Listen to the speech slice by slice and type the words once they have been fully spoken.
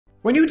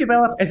When you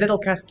develop a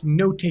Zettelkasten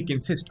note-taking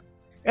system,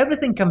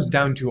 everything comes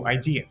down to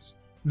ideas.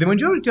 The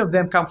majority of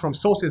them come from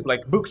sources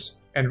like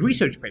books and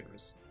research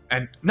papers.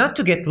 And not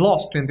to get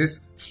lost in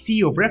this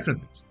sea of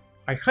references,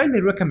 I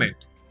highly recommend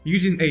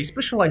using a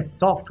specialized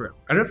software,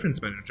 a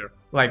reference manager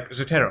like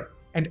Zotero,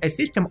 and a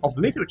system of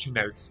literature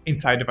notes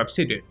inside of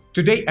Obsidian.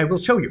 Today I will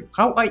show you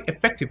how I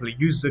effectively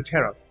use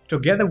Zotero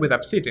together with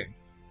Obsidian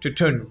to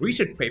turn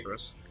research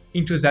papers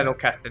into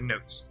Zettelkasten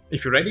notes.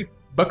 If you're ready,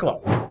 buckle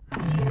up!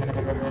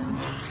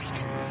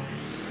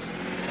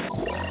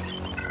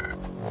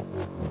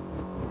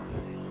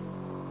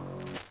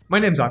 My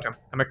name's Artem.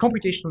 I'm a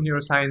computational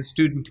neuroscience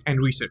student and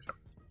researcher.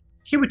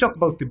 Here we talk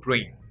about the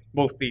brain,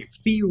 both the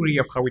theory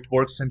of how it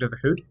works under the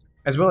hood,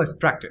 as well as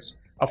practice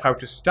of how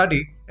to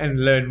study and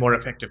learn more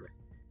effectively.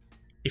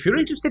 If you're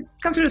interested,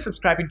 consider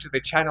subscribing to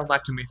the channel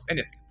not to miss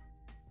anything.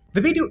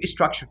 The video is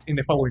structured in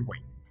the following way.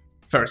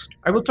 First,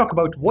 I will talk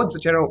about what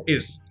Zotero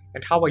is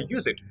and how I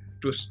use it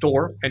to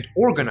store and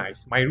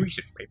organize my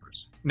research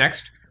papers.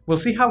 Next, we'll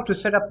see how to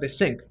set up the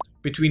sync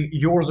between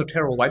your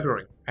Zotero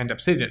library and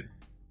Obsidian.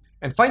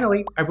 And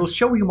finally, I will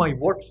show you my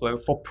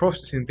workflow for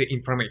processing the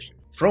information,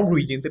 from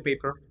reading the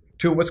paper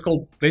to what's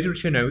called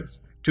literature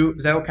notes to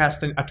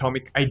Zettelkasten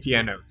atomic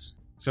idea notes.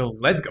 So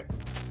let's go!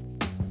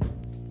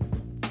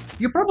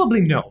 You probably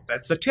know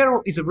that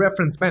Zotero is a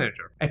reference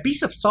manager, a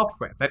piece of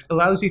software that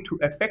allows you to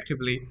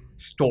effectively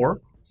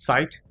store,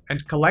 cite,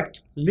 and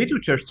collect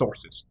literature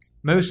sources,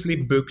 mostly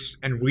books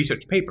and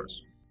research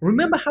papers.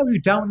 Remember how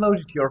you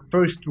downloaded your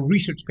first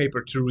research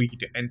paper to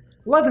read and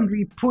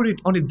lovingly put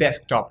it on a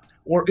desktop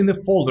or in a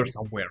folder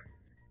somewhere?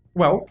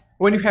 Well,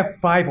 when you have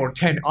 5 or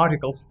 10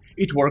 articles,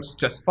 it works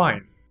just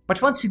fine.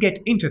 But once you get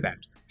into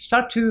that,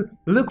 start to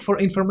look for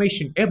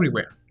information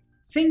everywhere.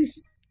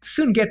 Things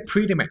soon get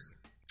pretty messy.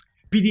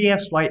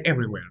 PDFs lie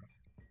everywhere,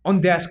 on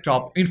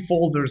desktop, in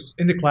folders,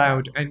 in the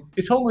cloud, and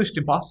it's almost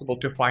impossible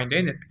to find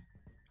anything.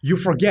 You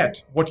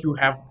forget what you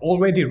have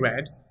already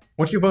read,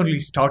 what you've only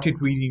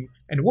started reading,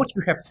 and what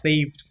you have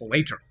saved for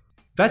later.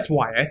 That's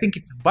why I think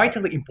it's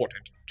vitally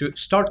important to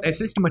start a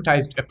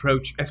systematized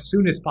approach as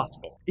soon as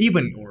possible,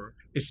 even or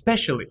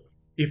especially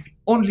if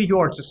only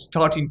you're just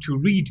starting to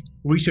read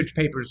research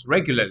papers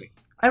regularly.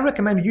 I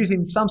recommend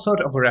using some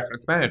sort of a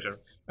reference manager.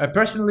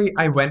 Personally,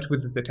 I went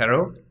with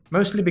Zotero,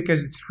 mostly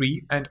because it's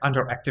free and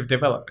under active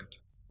development.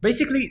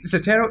 Basically,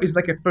 Zotero is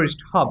like a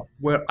first hub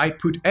where I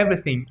put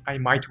everything I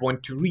might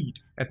want to read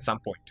at some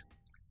point.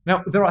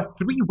 Now, there are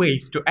 3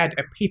 ways to add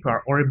a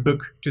paper or a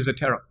book to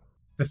Zotero.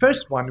 The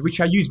first one,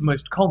 which I use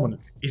most commonly,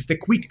 is the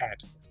quick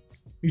add.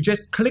 You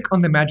just click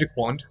on the magic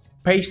wand,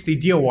 paste the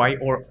DOI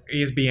or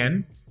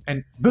ISBN,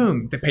 and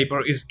boom, the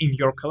paper is in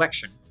your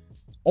collection.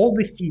 All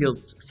the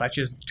fields, such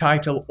as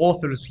title,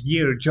 author's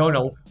year,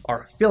 journal,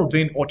 are filled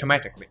in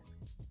automatically.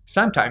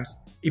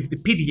 Sometimes, if the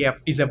PDF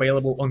is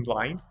available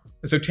online,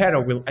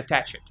 Zotero will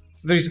attach it.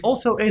 There is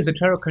also a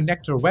Zotero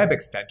connector web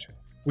extension,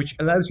 which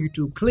allows you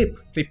to clip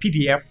the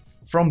PDF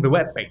from the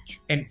web page.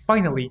 And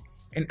finally,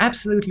 an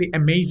absolutely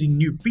amazing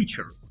new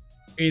feature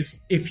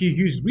is if you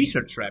use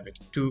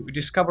ResearchRabbit to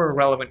discover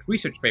relevant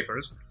research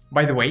papers.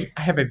 By the way,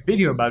 I have a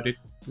video about it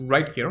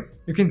right here.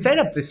 You can set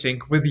up the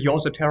sync with your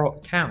Zotero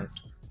account.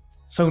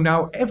 So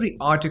now every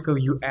article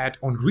you add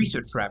on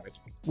ResearchRabbit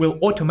will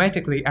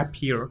automatically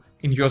appear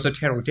in your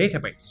Zotero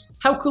database.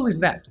 How cool is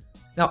that?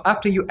 Now,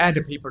 after you add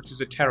a paper to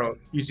Zotero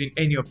using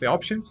any of the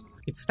options,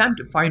 it's time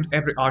to find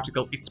every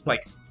article its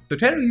place.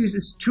 Zotero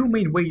uses 2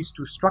 main ways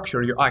to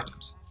structure your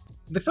items.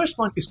 The first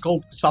one is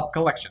called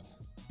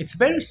sub-collections. It's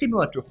very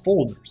similar to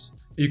folders.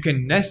 You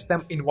can nest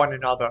them in one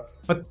another,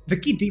 but the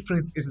key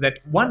difference is that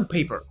one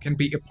paper can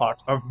be a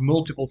part of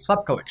multiple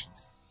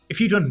sub-collections.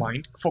 If you don't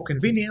mind, for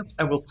convenience,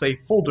 I will say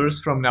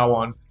folders from now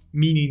on,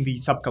 meaning the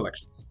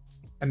sub-collections.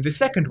 And the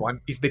second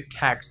one is the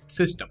tags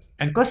system.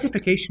 And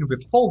classification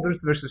with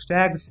folders versus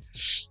tags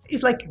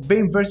is like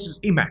Vim versus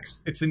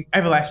Emacs. It's an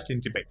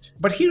everlasting debate.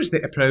 But here's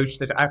the approach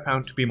that I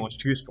found to be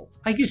most useful.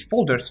 I use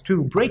folders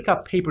to break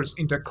up papers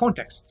into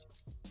contexts,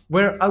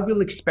 where I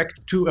will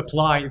expect to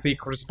apply the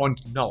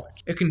corresponding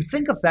knowledge. You can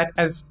think of that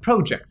as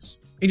projects,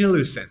 in a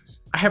loose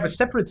sense. I have a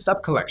separate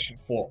sub-collection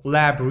for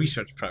lab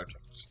research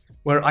projects,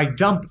 where I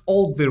dump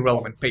all the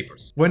relevant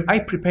papers. When I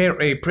prepare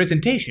a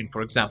presentation,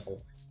 for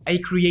example, I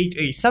create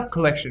a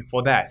sub-collection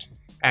for that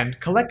and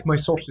collect my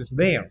sources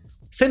there.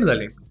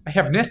 Similarly, I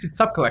have nested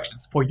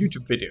sub-collections for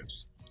YouTube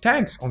videos.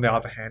 Tags, on the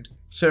other hand,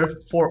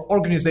 serve for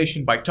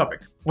organization by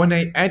topic. When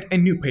I add a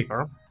new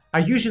paper, I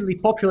usually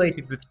populate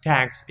it with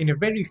tags in a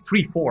very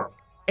free form,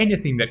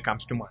 anything that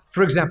comes to mind.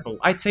 For example,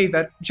 I'd say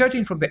that,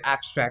 judging from the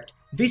abstract,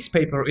 this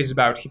paper is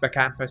about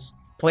hippocampus,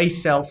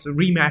 place cells,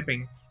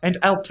 remapping, and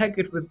I'll tag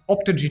it with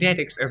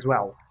optogenetics as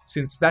well,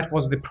 since that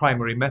was the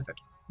primary method.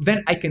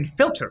 Then I can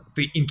filter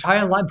the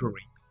entire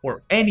library,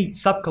 or any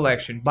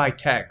sub-collection by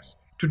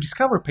tags, to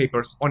discover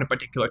papers on a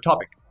particular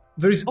topic.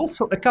 There is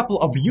also a couple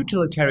of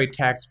utilitarian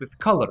tags with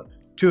color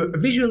to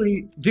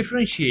visually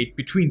differentiate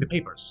between the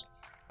papers.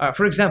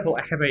 For example,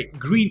 I have a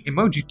green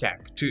emoji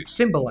tag to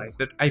symbolize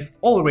that I've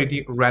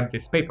already read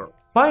this paper.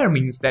 Fire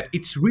means that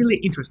it's really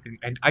interesting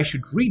and I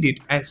should read it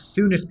as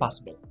soon as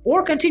possible,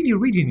 or continue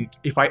reading it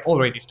if I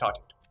already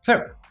started.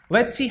 So,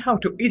 let's see how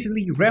to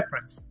easily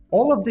reference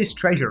all of this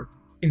treasure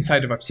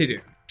inside of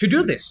Obsidian. To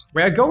do this,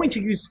 we are going to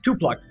use two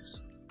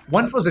plugins.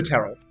 One for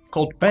Zotero,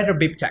 called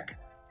BibText,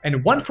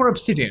 and one for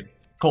Obsidian,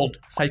 called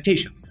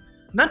Citations.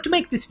 Not to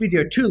make this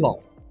video too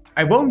long,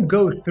 I won't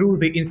go through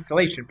the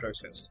installation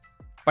process,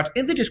 but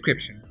in the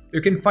description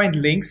you can find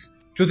links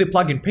to the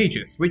plugin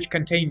pages which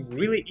contain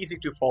really easy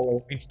to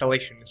follow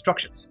installation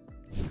instructions.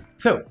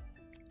 So,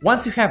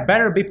 once you have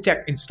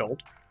BibText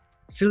installed,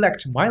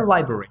 select My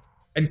Library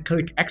and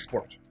click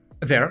Export.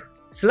 There,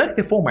 select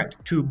the format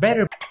to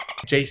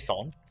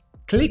JSON,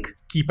 click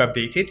Keep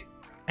Updated,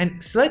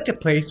 and select a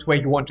place where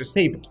you want to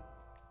save it.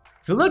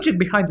 The logic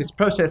behind this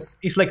process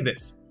is like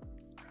this.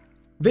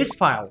 This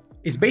file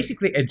is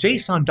basically a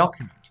JSON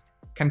document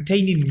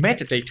containing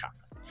metadata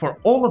for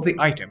all of the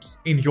items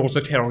in your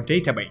Zotero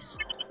database.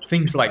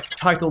 Things like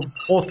titles,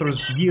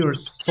 authors,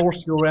 years,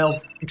 source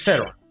URLs,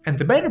 etc. And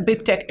the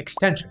BibText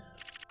extension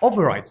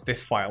overrides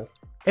this file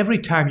every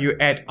time you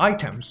add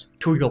items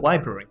to your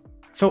library.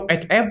 So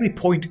at every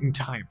point in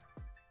time,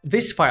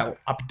 this file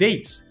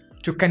updates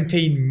to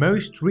contain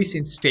most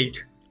recent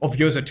state of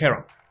your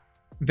Zotero.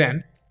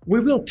 Then, we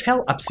will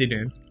tell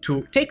Obsidian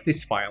to take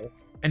this file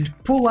and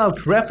pull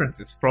out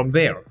references from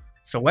there.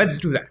 So let's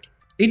do that.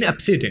 In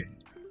Obsidian,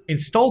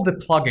 install the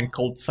plugin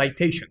called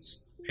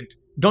Citations, and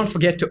don't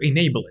forget to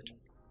enable it.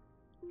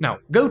 Now,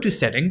 go to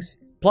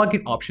Settings,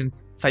 Plugin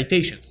Options,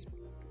 Citations.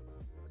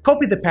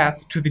 Copy the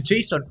path to the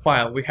JSON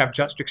file we have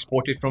just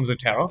exported from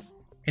Zotero,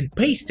 and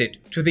paste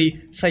it to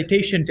the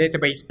Citation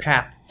Database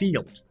Path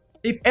field.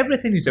 If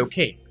everything is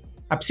okay,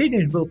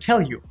 Obsidian will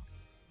tell you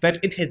that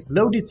it has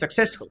loaded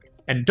successfully.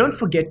 And don't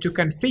forget to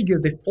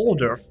configure the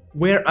folder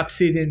where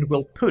Obsidian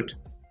will put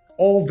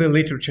all the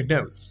literature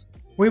notes.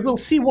 We will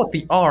see what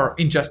they are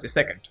in just a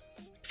second.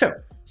 So,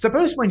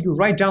 suppose when you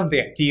write down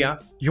the idea,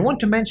 you want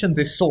to mention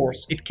the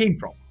source it came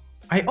from.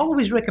 I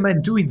always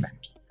recommend doing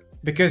that,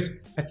 because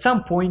at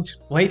some point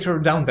later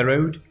down the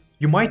road,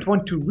 you might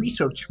want to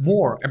research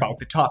more about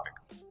the topic.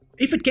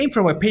 If it came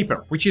from a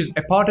paper which is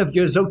a part of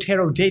your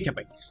Zotero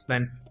database,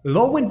 then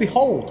lo and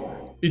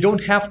behold, you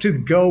don't have to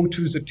go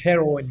to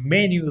Zotero and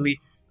manually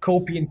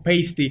copy and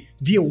paste the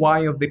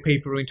DOI of the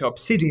paper into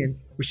Obsidian,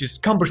 which is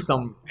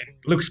cumbersome and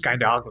looks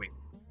kinda ugly.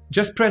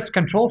 Just press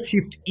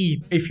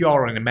Ctrl-Shift-E if you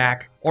are on a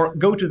Mac, or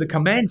go to the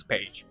Commands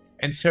page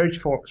and search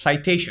for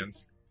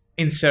Citations,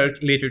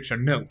 insert literature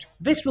note.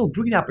 This will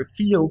bring up a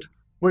field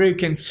where you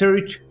can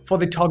search for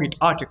the target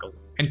article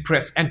and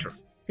press Enter.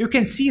 You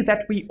can see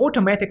that we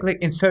automatically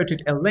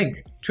inserted a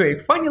link to a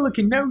funny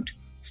looking note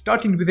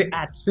starting with the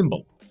 @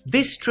 symbol.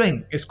 This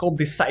string is called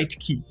the cite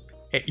key,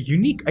 a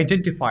unique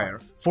identifier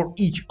for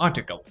each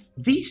article.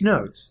 These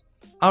notes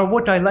are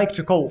what I like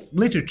to call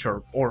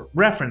literature or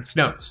reference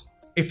notes.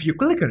 If you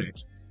click on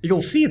it,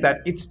 you'll see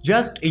that it's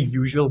just a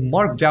usual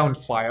markdown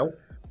file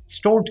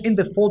stored in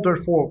the folder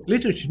for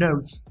literature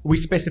notes we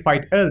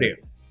specified earlier.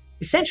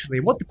 Essentially,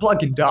 what the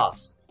plugin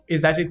does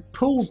is that it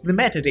pulls the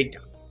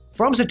metadata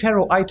from the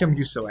Zotero item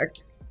you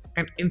select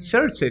and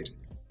inserts it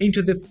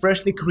into the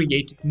freshly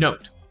created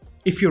note.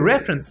 If you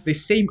reference the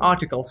same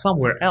article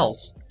somewhere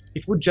else,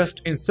 it would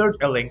just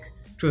insert a link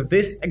to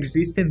this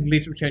existing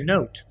literature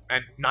note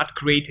and not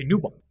create a new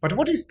one. But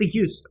what is the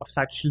use of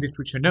such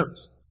literature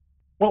notes?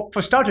 Well,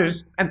 for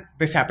starters, and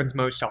this happens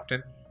most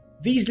often,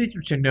 these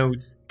literature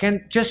notes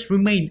can just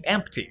remain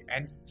empty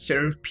and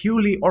serve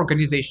purely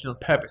organizational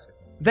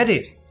purposes. That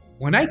is,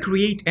 when I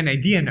create an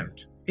idea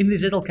note in the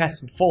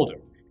Zettelkasten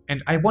folder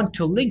and I want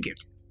to link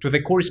it to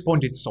the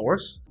corresponding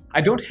source,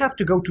 I don't have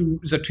to go to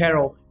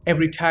Zotero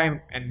every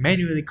time and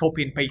manually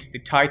copy and paste the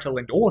title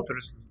and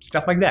authors,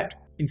 stuff like that.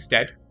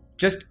 Instead,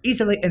 just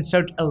easily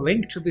insert a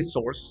link to the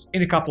source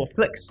in a couple of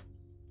clicks.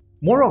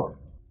 Moreover,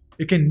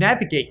 you can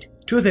navigate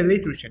to the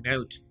literature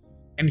note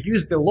and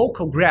use the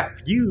local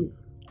graph view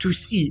to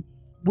see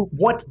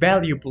what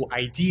valuable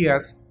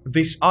ideas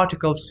this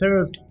article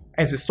served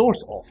as a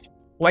source of,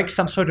 like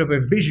some sort of a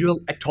visual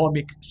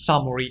atomic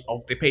summary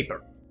of the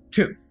paper.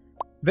 2.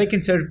 They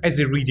can serve as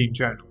a reading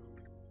journal.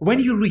 When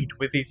you read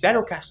with the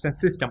Zettelkasten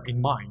system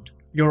in mind,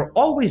 you're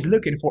always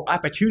looking for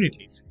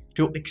opportunities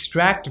to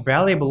extract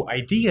valuable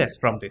ideas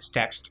from this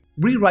text,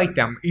 rewrite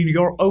them in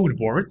your own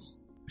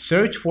words,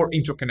 search for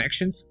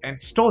interconnections, and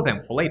store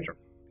them for later.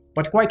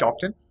 But quite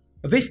often,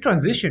 this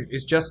transition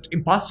is just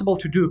impossible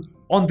to do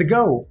on the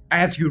go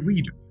as you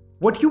read.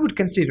 What you would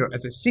consider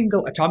as a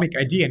single atomic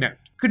idea note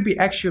could be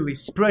actually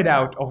spread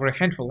out over a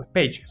handful of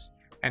pages,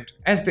 and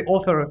as the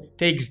author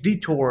takes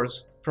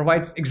detours,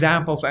 provides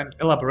examples and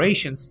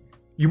elaborations,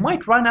 you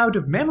might run out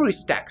of memory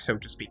stack, so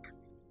to speak.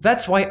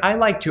 That's why I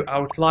like to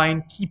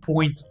outline key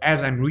points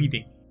as I'm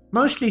reading,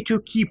 mostly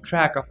to keep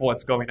track of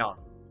what's going on.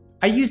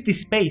 I use the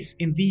space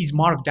in these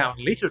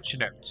markdown literature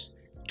notes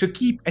to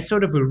keep a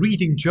sort of a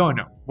reading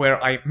journal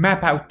where I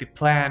map out the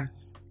plan,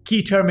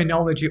 key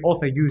terminology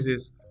author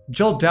uses,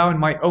 jot down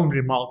my own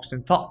remarks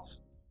and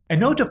thoughts. A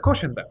note of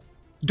caution though,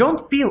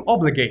 don't feel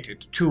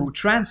obligated to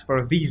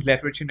transfer these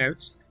literature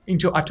notes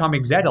into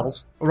atomic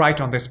zettles right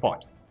on the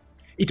spot.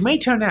 It may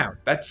turn out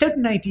that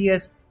certain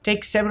ideas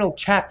take several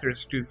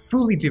chapters to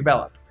fully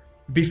develop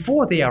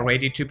before they are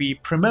ready to be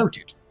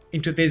promoted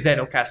into the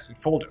Zettelkasten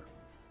folder.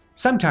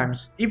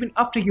 Sometimes, even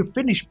after you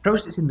finish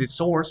processing the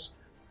source,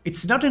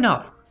 it's not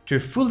enough to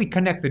fully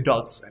connect the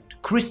dots and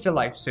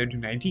crystallize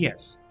certain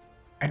ideas.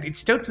 And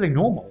it's totally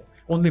normal.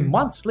 Only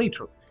months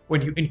later,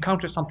 when you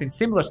encounter something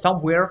similar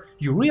somewhere,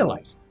 you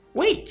realize,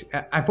 wait,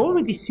 I've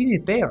already seen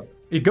it there.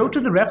 You go to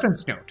the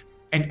reference note,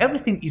 and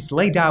everything is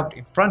laid out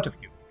in front of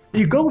you.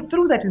 You go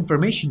through that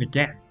information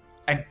again,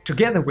 and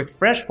together with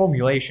fresh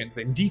formulations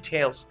and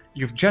details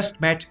you've just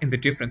met in the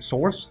different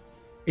source,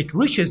 it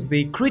reaches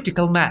the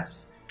critical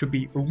mass to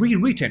be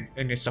rewritten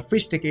in a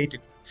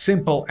sophisticated,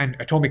 simple, and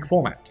atomic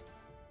format.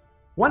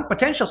 One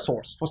potential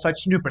source for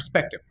such new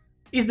perspective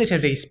is the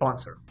today's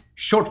sponsor,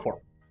 Shortform.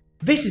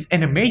 This is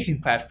an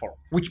amazing platform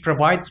which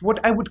provides what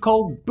I would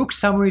call book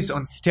summaries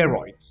on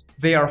steroids.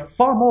 They are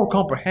far more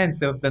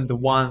comprehensive than the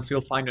ones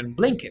you'll find on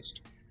Blinkist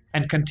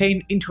and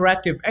contain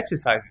interactive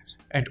exercises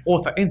and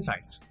author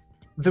insights.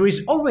 There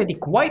is already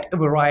quite a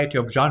variety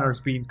of genres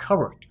being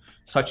covered,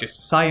 such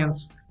as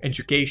science,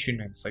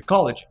 education, and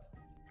psychology.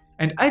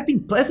 And I've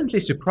been pleasantly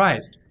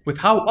surprised with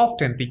how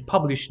often they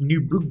publish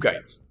new book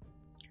guides.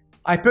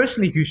 I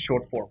personally use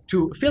Shortform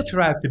to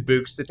filter out the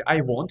books that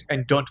I want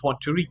and don't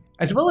want to read,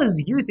 as well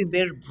as using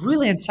their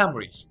brilliant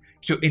summaries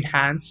to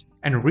enhance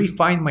and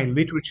refine my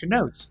literature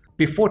notes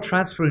before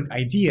transferring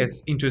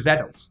ideas into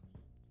Zettels.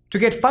 To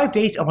get 5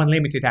 days of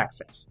unlimited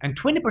access and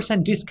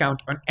 20%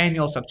 discount on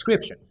annual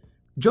subscription,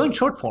 join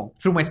Shortform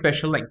through my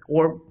special link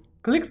or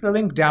click the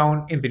link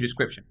down in the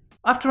description.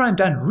 After I'm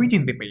done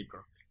reading the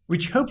paper,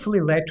 which hopefully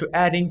led to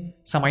adding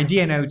some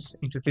idea notes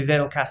into the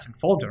Zettelkasten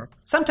folder,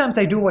 sometimes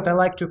I do what I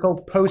like to call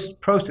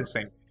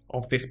post-processing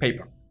of this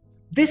paper.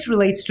 This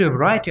relates to a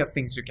variety of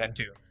things you can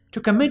do to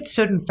commit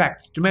certain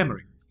facts to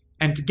memory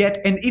and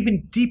get an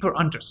even deeper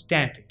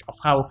understanding of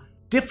how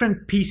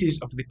different pieces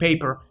of the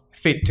paper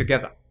fit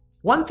together.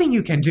 One thing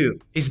you can do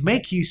is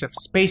make use of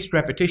spaced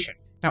repetition.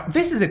 Now,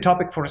 this is a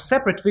topic for a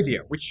separate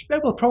video, which I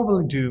will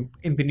probably do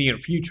in the near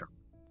future.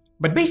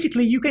 But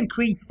basically, you can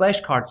create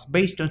flashcards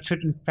based on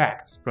certain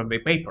facts from the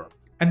paper.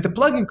 And the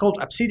plugin called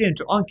Obsidian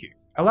to Anki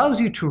allows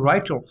you to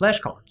write your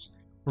flashcards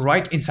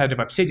right inside of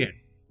Obsidian.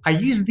 I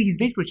use these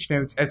literature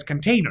notes as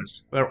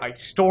containers where I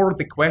store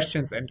the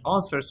questions and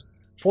answers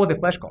for the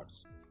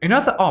flashcards.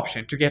 Another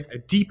option to get a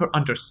deeper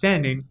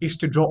understanding is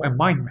to draw a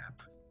mind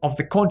map of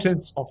the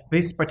contents of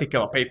this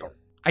particular paper.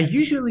 I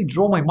usually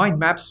draw my mind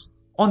maps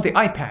on the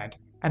iPad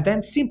and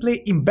then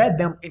simply embed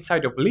them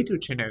inside of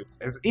literature notes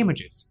as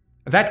images.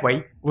 That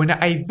way, when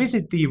I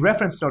visit the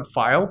reference note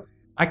file,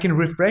 I can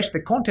refresh the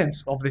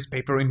contents of this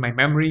paper in my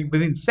memory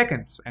within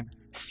seconds and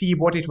see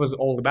what it was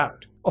all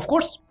about. Of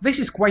course, this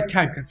is quite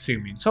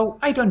time-consuming, so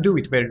I don't do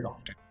it very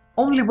often.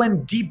 Only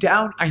when deep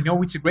down I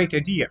know it's a great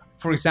idea,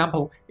 for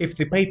example, if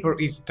the paper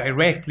is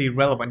directly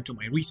relevant to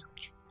my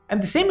research.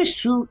 And the same is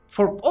true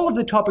for all of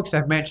the topics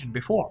I've mentioned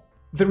before.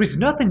 There is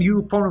nothing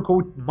you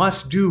quote-unquote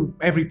must do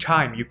every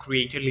time you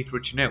create a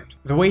literature note.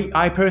 The way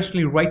I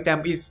personally write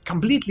them is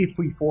completely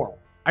free-form.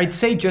 I'd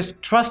say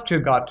just trust your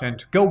gut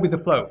and go with the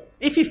flow.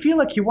 If you feel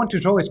like you want to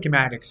draw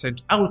schematics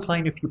and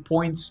outline a few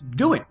points,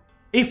 do it.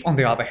 If, on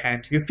the other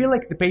hand, you feel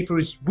like the paper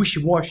is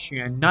wishy-washy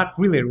and not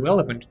really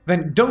relevant,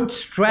 then don't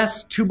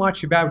stress too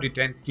much about it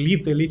and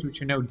leave the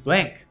literature note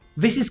blank.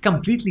 This is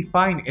completely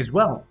fine as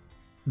well.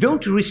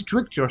 Don't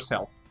restrict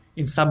yourself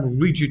in some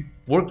rigid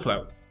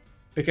workflow,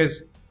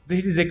 because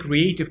this is a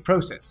creative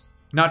process,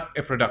 not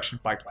a production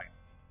pipeline.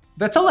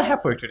 That's all I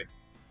have for you today.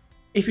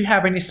 If you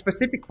have any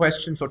specific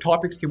questions or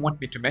topics you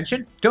want me to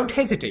mention, don't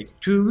hesitate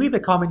to leave a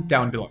comment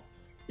down below.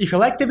 If you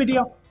liked the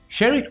video,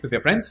 share it with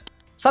your friends,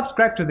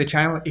 subscribe to the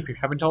channel if you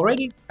haven't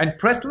already, and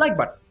press the like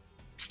button.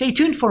 Stay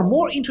tuned for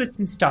more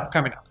interesting stuff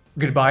coming up.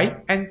 Goodbye,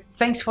 and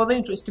thanks for the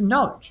interest in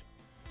knowledge.